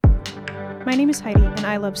My name is Heidi, and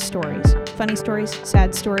I love stories. Funny stories,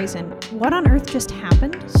 sad stories, and what on earth just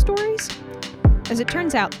happened stories? As it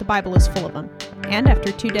turns out, the Bible is full of them. And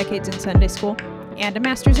after 2 decades in Sunday school and a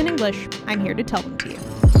master's in English, I'm here to tell them to you.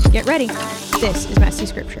 Get ready. This is Messy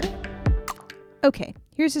Scripture. Okay,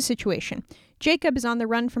 here's the situation. Jacob is on the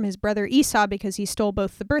run from his brother Esau because he stole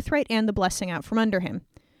both the birthright and the blessing out from under him.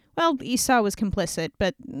 Well, Esau was complicit,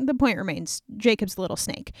 but the point remains, Jacob's the little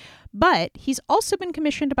snake. But he's also been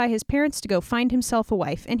commissioned by his parents to go find himself a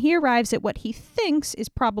wife, and he arrives at what he thinks is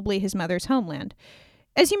probably his mother's homeland.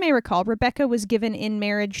 As you may recall, Rebekah was given in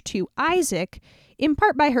marriage to Isaac, in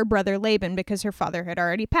part by her brother Laban because her father had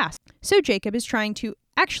already passed. So Jacob is trying to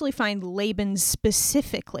actually find Laban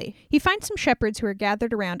specifically. He finds some shepherds who are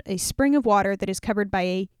gathered around a spring of water that is covered by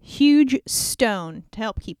a huge stone to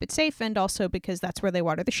help keep it safe, and also because that's where they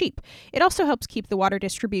water the sheep. It also helps keep the water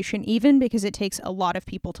distribution even because it takes a lot of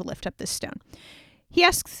people to lift up this stone. He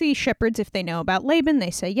asks the shepherds if they know about Laban.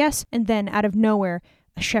 They say yes, and then out of nowhere,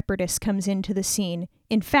 a shepherdess comes into the scene.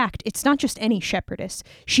 In fact, it's not just any shepherdess.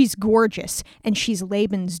 She's gorgeous, and she's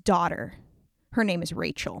Laban's daughter. Her name is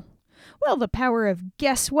Rachel. Well, the power of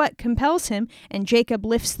guess what compels him, and Jacob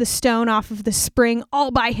lifts the stone off of the spring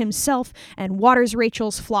all by himself and waters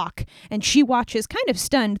Rachel's flock. And she watches, kind of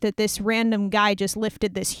stunned that this random guy just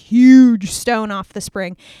lifted this huge stone off the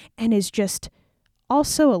spring, and is just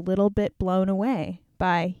also a little bit blown away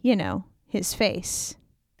by, his face.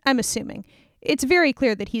 I'm assuming. It's very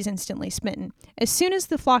clear that he's instantly smitten. As soon as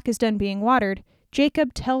the flock is done being watered,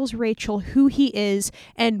 Jacob tells Rachel who he is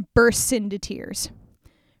and bursts into tears.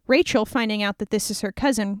 Rachel, finding out that this is her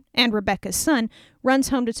cousin and Rebekah's son, runs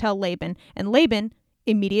home to tell Laban, and Laban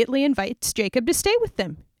immediately invites Jacob to stay with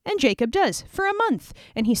them. And Jacob does, for a month,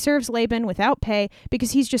 and he serves Laban without pay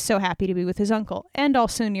because he's just so happy to be with his uncle, and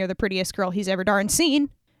also near the prettiest girl he's ever darn seen.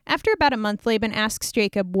 After about a month, Laban asks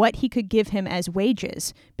Jacob what he could give him as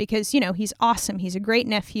wages, because, he's awesome, he's a great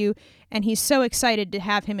nephew, and he's so excited to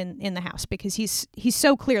have him in the house, because he's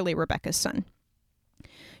so clearly Rebekah's son.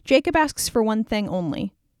 Jacob asks for one thing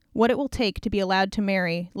only, what it will take to be allowed to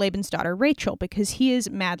marry Laban's daughter Rachel, because he is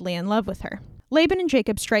madly in love with her. Laban and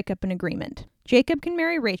Jacob strike up an agreement. Jacob can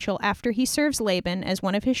marry Rachel after he serves Laban as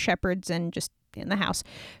one of his shepherds and just in the house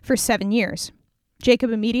for 7 years.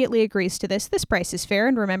 Jacob immediately agrees to this. This price is fair,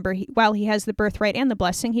 and remember, while he has the birthright and the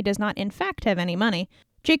blessing, he does not in fact have any money.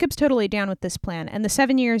 Jacob's totally down with this plan, and the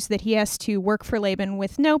 7 years that he has to work for Laban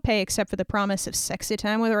with no pay except for the promise of sexy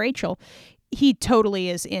time with Rachel, he totally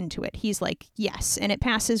is into it. He's like, yes, and it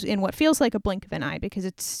passes in what feels like a blink of an eye because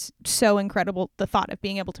it's so incredible, the thought of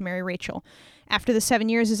being able to marry Rachel. After the 7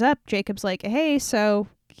 years is up, Jacob's like, hey, so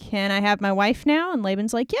can I have my wife now? And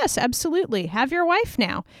Laban's like, yes, absolutely, have your wife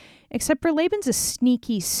now. Except for Laban's a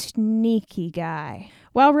sneaky, sneaky guy.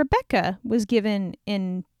 While Rebekah was given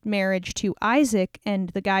in marriage to Isaac and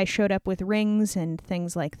the guy showed up with rings and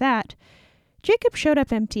things like that, Jacob showed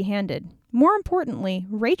up empty-handed. More importantly,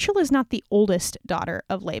 Rachel is not the oldest daughter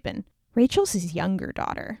of Laban. Rachel's his younger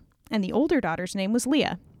daughter, and the older daughter's name was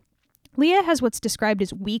Leah. Leah has what's described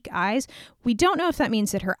as weak eyes. We don't know if that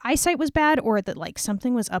means that her eyesight was bad or that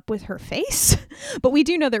something was up with her face, but we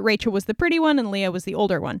do know that Rachel was the pretty one and Leah was the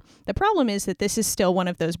older one. The problem is that this is still one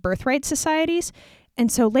of those birthright societies, and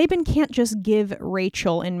so Laban can't just give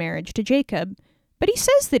Rachel in marriage to Jacob, but he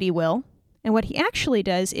says that he will, and what he actually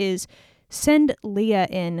does is send Leah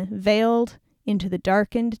in, veiled, into the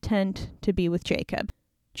darkened tent to be with Jacob.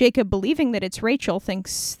 Jacob, believing that it's Rachel,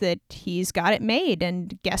 thinks that he's got it made,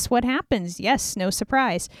 and guess what happens? Yes, no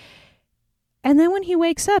surprise. And then when he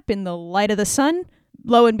wakes up in the light of the sun,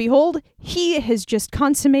 lo and behold, he has just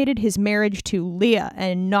consummated his marriage to Leah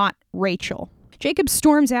and not Rachel. Jacob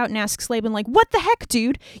storms out and asks Laban, what the heck,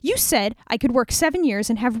 dude? You said I could work 7 years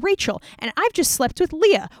and have Rachel, and I've just slept with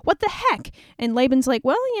Leah. What the heck? And Laban's like,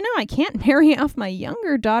 well, I can't marry off my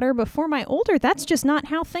younger daughter before my older. That's just not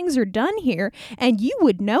how things are done here, and you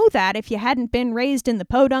would know that if you hadn't been raised in the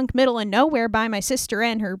podunk middle of nowhere by my sister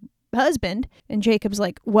and her husband. And Jacob's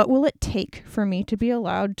like, what will it take for me to be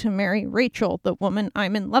allowed to marry Rachel, the woman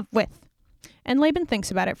I'm in love with? And Laban thinks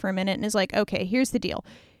about it for a minute and is like, okay, here's the deal.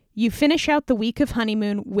 You finish out the week of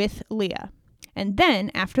honeymoon with Leah. And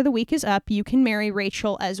then, after the week is up, you can marry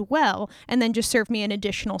Rachel as well, and then just serve me an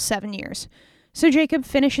additional 7 years. So Jacob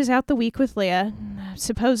finishes out the week with Leah,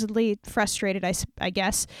 supposedly frustrated, I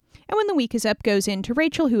guess. And when the week is up, goes in to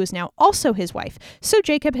Rachel, who is now also his wife. So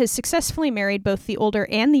Jacob has successfully married both the older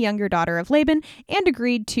and the younger daughter of Laban, and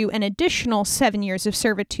agreed to an additional 7 years of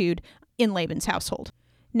servitude in Laban's household.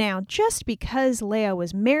 Now, just because Leah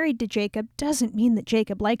was married to Jacob doesn't mean that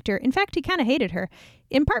Jacob liked her. In fact, he kind of hated her,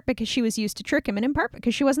 in part because she was used to trick him, and in part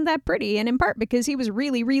because she wasn't that pretty, and in part because he was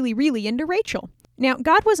really, really, really into Rachel. Now,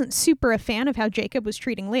 God wasn't super a fan of how Jacob was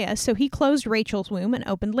treating Leah, so he closed Rachel's womb and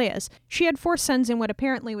opened Leah's. She had 4 sons in what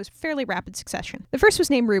apparently was fairly rapid succession. The first was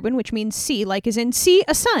named Reuben, which means see, like as in see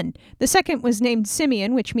a son. The second was named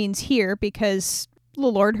Simeon, which means hear, because the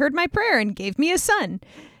Lord heard my prayer and gave me a son.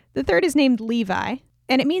 The third is named Levi,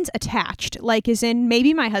 and it means attached, like as in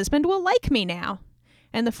maybe my husband will like me now.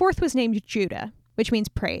 And the fourth was named Judah, which means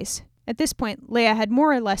praise. At this point, Leah had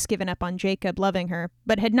more or less given up on Jacob loving her,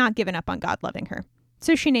 but had not given up on God loving her.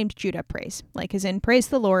 So she named Judah Praise, like as in, praise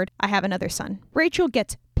the Lord, I have another son. Rachel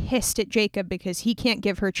gets pissed at Jacob because he can't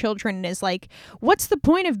give her children and is like, what's the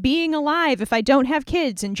point of being alive if I don't have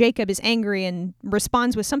kids? And Jacob is angry and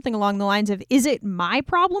responds with something along the lines of, is it my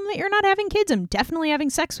problem that you're not having kids? I'm definitely having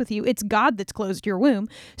sex with you. It's God that's closed your womb.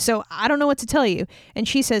 So I don't know what to tell you. And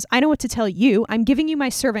she says, I know what to tell you. I'm giving you my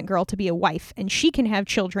servant girl to be a wife, and she can have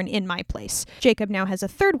children in my place. Jacob now has a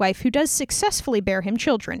third wife who does successfully bear him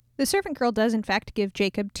children. The servant girl does in fact give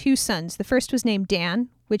Jacob 2 sons. The first was named Dan,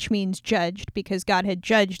 which means judged, because God had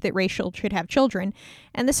judged that Rachel should have children.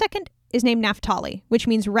 And the second is named Naphtali, which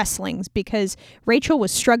means wrestlings, because Rachel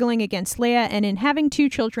was struggling against Leah, and in having 2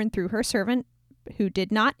 children through her servant, who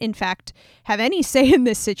did not, in fact, have any say in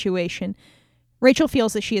this situation, Rachel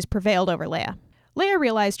feels that she has prevailed over Leah. Leah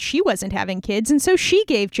realized she wasn't having kids, and so she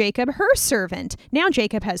gave Jacob her servant. Now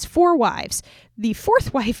Jacob has 4 wives. The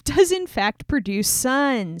 4th wife does in fact produce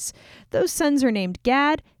sons. Those sons are named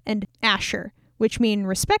Gad and Asher, which mean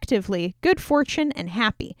respectively good fortune and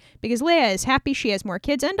happy, because Leah is happy she has more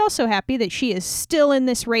kids and also happy that she is still in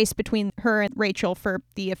this race between her and Rachel for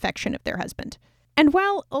the affection of their husband. And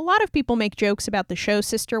while a lot of people make jokes about the show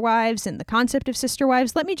Sister Wives and the concept of sister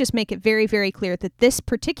wives, let me just make it very, very clear that this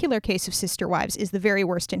particular case of sister wives is the very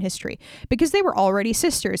worst in history, because they were already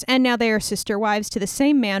sisters, and now they are sister wives to the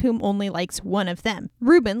same man whom only likes one of them.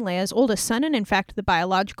 Reuben, Leah's oldest son, and in fact the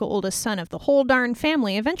biological oldest son of the whole darn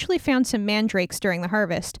family, eventually found some mandrakes during the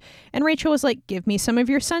harvest, and Rachel was like, give me some of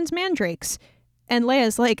your son's mandrakes. And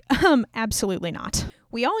Leah's like, absolutely not.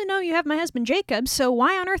 We all know you have my husband Jacob, so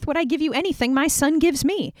why on earth would I give you anything my son gives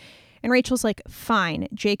me? And Rachel's like, fine,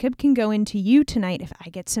 Jacob can go into you tonight if I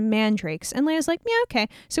get some mandrakes. And Leah's like, yeah, okay.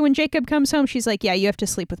 So when Jacob comes home, she's like, yeah, you have to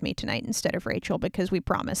sleep with me tonight instead of Rachel because we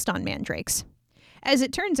promised on mandrakes. As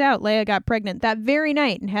it turns out, Leah got pregnant that very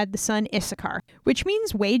night and had the son Issachar, which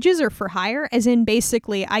means wages are for hire, as in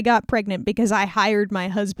basically I got pregnant because I hired my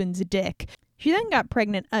husband's dick. She then got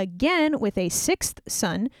pregnant again with a 6th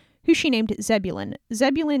son, who she named Zebulun.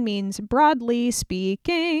 Zebulun means, broadly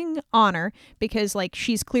speaking, honor, because,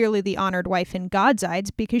 she's clearly the honored wife in God's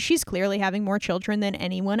eyes, because she's clearly having more children than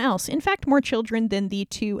anyone else. In fact, more children than the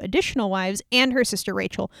 2 additional wives and her sister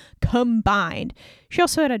Rachel combined. She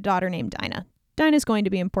also had a daughter named Dinah. Dinah's going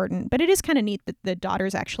to be important, but it is kind of neat that the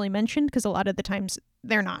daughter's actually mentioned, because a lot of the times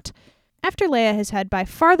they're not. After Leah has had by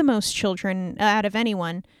far the most children out of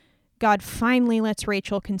anyone, God finally lets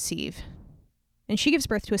Rachel conceive. And she gives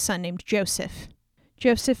birth to a son named Joseph.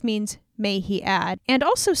 Joseph means, may he add, and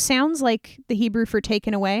also sounds like the Hebrew for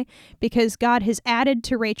taken away, because God has added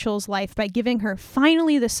to Rachel's life by giving her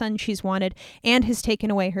finally the son she's wanted, and has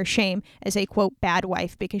taken away her shame as a, quote, bad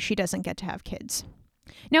wife, because she doesn't get to have kids.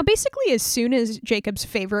 Now, basically, as soon as Jacob's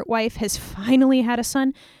favorite wife has finally had a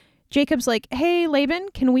son, Jacob's like, hey, Laban,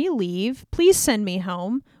 can we leave? Please send me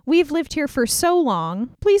home. We've lived here for so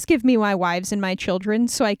long. Please give me my wives and my children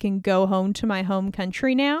so I can go home to my home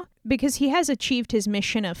country now. Because he has achieved his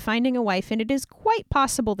mission of finding a wife, and it is quite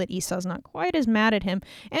possible that Esau's not quite as mad at him,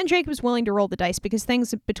 and Jacob's willing to roll the dice because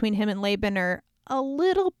things between him and Laban are a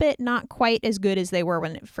little bit not quite as good as they were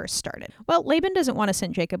when it first started. Well, Laban doesn't want to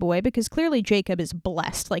send Jacob away because clearly Jacob is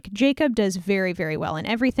blessed. Jacob does very, very well, and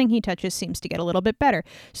everything he touches seems to get a little bit better.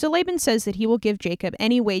 So Laban says that he will give Jacob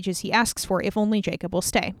any wages he asks for if only Jacob will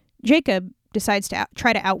stay. Jacob decides to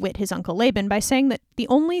try to outwit his uncle Laban by saying that the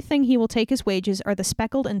only thing he will take as wages are the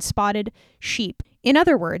speckled and spotted sheep. In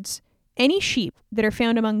other words, any sheep that are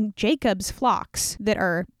found among Jacob's flocks that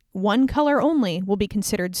are one color only will be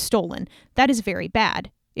considered stolen. That is very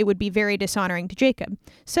bad. It would be very dishonoring to Jacob.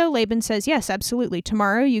 So Laban says, yes, absolutely.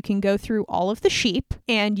 Tomorrow you can go through all of the sheep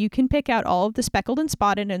and you can pick out all of the speckled and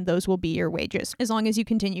spotted, and those will be your wages, as long as you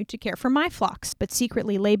continue to care for my flocks. But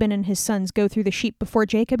secretly, Laban and his sons go through the sheep before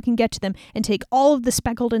Jacob can get to them and take all of the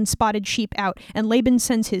speckled and spotted sheep out. And Laban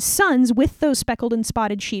sends his sons with those speckled and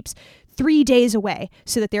spotted sheep 3 days away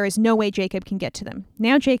so that there is no way Jacob can get to them.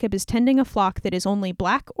 Now Jacob is tending a flock that is only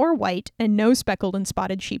black or white, and no speckled and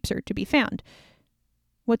spotted sheep are to be found.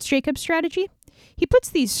 What's Jacob's strategy? He puts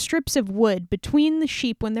these strips of wood between the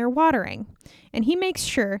sheep when they're watering, and he makes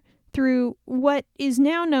sure, through what is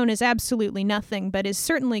now known as absolutely nothing, but is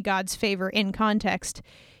certainly God's favor in context,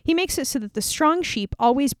 he makes it so that the strong sheep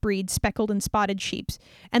always breed speckled and spotted sheep,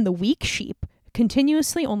 and the weak sheep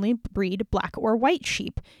continuously only breed black or white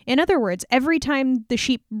sheep. In other words, every time the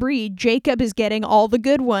sheep breed, Jacob is getting all the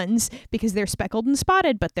good ones because they're speckled and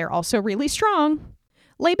spotted, but they're also really strong.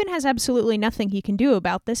 Laban has absolutely nothing he can do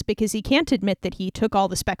about this because he can't admit that he took all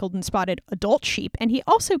the speckled and spotted adult sheep, and he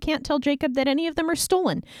also can't tell Jacob that any of them are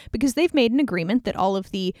stolen because they've made an agreement that all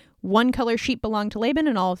of the one-color sheep belong to Laban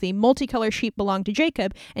and all of the multicolor sheep belong to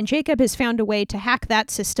Jacob, and Jacob has found a way to hack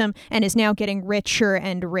that system and is now getting richer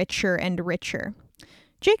and richer and richer.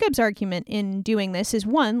 Jacob's argument in doing this is,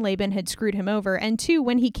 one, Laban had screwed him over, and two,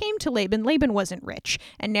 when he came to Laban, Laban wasn't rich.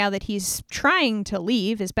 And now that he's trying to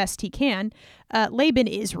leave as best he can, Laban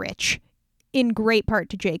is rich, in great part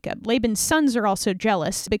to Jacob. Laban's sons are also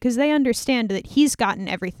jealous because they understand that he's gotten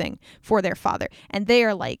everything for their father, and they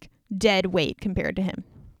are like dead weight compared to him.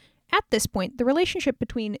 At this point, the relationship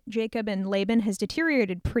between Jacob and Laban has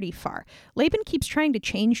deteriorated pretty far. Laban keeps trying to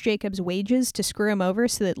change Jacob's wages to screw him over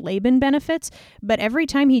so that Laban benefits, but every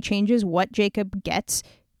time he changes what Jacob gets,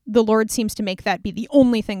 the Lord seems to make that be the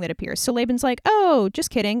only thing that appears. So Laban's like, oh, just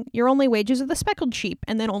kidding, your only wages are the speckled sheep,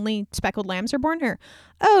 and then only speckled lambs are born here.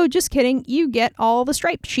 Oh, just kidding, you get all the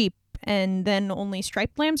striped sheep, and then only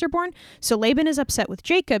striped lambs are born. So Laban is upset with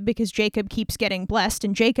Jacob because Jacob keeps getting blessed,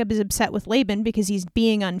 and Jacob is upset with Laban because he's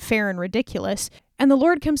being unfair and ridiculous. And the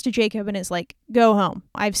Lord comes to Jacob and is like, go home.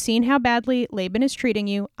 I've seen how badly Laban is treating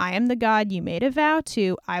you. I am the God you made a vow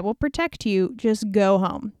to. I will protect you. Just go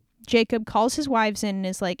home. Jacob calls his wives in and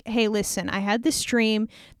is like, hey, listen, I had this dream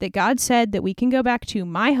that God said that we can go back to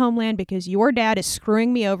my homeland because your dad is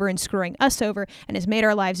screwing me over and screwing us over and has made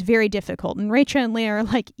our lives very difficult. And Rachel and Leah are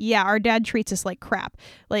like, yeah, our dad treats us like crap.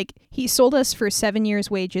 Like, he sold us for 7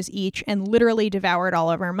 years' wages each and literally devoured all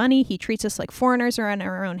of our money. He treats us like foreigners around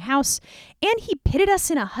our own house. And he pitted us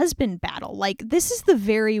in a husband battle. Like, this is the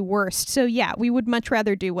very worst. So yeah, we would much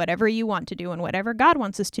rather do whatever you want to do and whatever God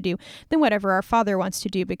wants us to do than whatever our father wants to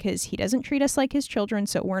do, because he doesn't treat us like his children,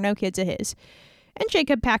 so we're no kids of his. And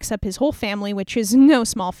Jacob packs up his whole family, which is no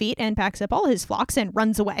small feat, and packs up all his flocks and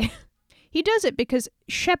runs away. He does it because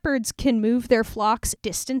shepherds can move their flocks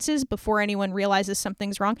distances before anyone realizes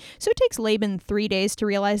something's wrong. So it takes Laban 3 days to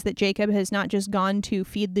realize that Jacob has not just gone to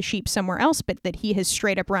feed the sheep somewhere else, but that he has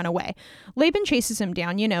straight up run away. Laban chases him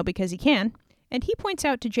down, because he can. And he points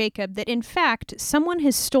out to Jacob that, in fact, someone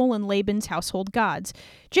has stolen Laban's household gods.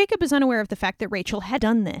 Jacob is unaware of the fact that Rachel had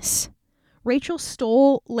done this. Rachel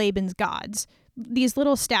stole Laban's gods. These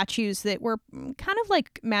little statues that were kind of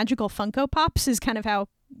like magical Funko Pops is kind of how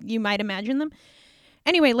you might imagine them.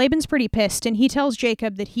 Anyway, Laban's pretty pissed, and he tells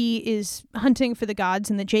Jacob that he is hunting for the gods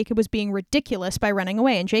and that Jacob was being ridiculous by running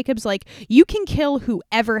away. And Jacob's like, you can kill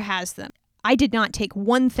whoever has them. I did not take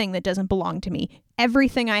one thing that doesn't belong to me.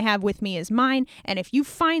 Everything I have with me is mine, and if you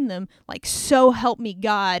find them, like, so help me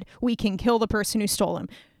God, we can kill the person who stole them.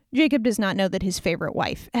 Jacob does not know that his favorite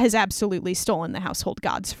wife has absolutely stolen the household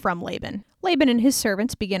gods from Laban. Laban and his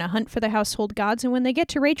servants begin a hunt for the household gods, and when they get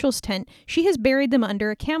to Rachel's tent, she has buried them under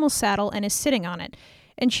a camel's saddle and is sitting on it.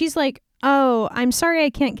 And she's like, oh, I'm sorry I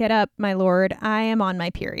can't get up, my lord. I am on my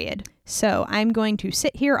period. So I'm going to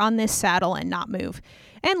sit here on this saddle and not move.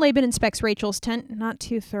 And Laban inspects Rachel's tent, not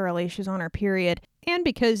too thoroughly, she's on her period. And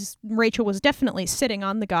because Rachel was definitely sitting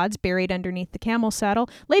on the gods buried underneath the camel saddle,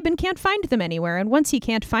 Laban can't find them anywhere. And once he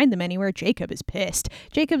can't find them anywhere, Jacob is pissed.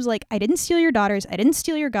 Jacob's like, I didn't steal your daughters, I didn't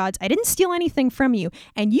steal your gods, I didn't steal anything from you,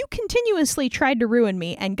 and you continuously tried to ruin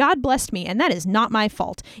me, and God blessed me, and that is not my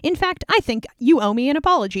fault. In fact, I think you owe me an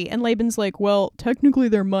apology. And Laban's like, well, technically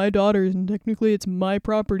they're my daughters, and technically it's my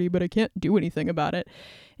property, but I can't do anything about it.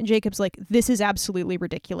 And Jacob's like, this is absolutely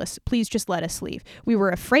ridiculous. Please just let us leave. We were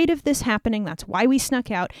afraid of this happening. That's why we snuck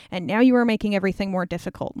out. And now you are making everything more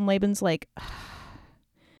difficult. And Laban's like,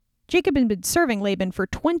 Jacob had been serving Laban for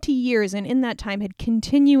 20 years, and in that time had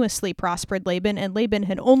continuously prospered Laban, and Laban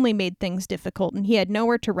had only made things difficult, and he had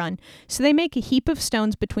nowhere to run. So they make a heap of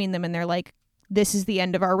stones between them, and they're like, this is the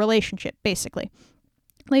end of our relationship, basically.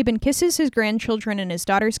 Laban kisses his grandchildren and his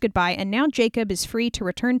daughters goodbye, and now Jacob is free to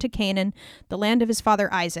return to Canaan, the land of his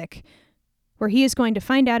father Isaac, where he is going to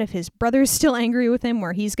find out if his brother is still angry with him,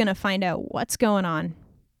 where he's going to find out what's going on.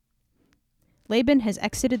 Laban has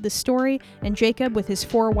exited the story, and Jacob, with his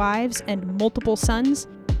 4 wives and multiple sons,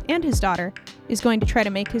 and his daughter, is going to try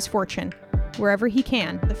to make his fortune wherever he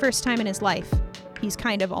can, the first time in his life. he's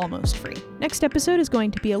kind of almost free. Next episode is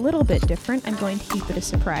going to be a little bit different. I'm going to keep it a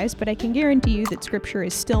surprise, but I can guarantee you that Scripture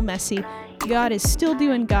is still messy, God is still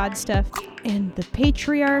doing God stuff, and the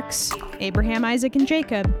patriarchs, Abraham, Isaac, and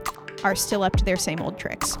Jacob, are still up to their same old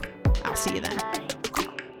tricks. I'll see you then.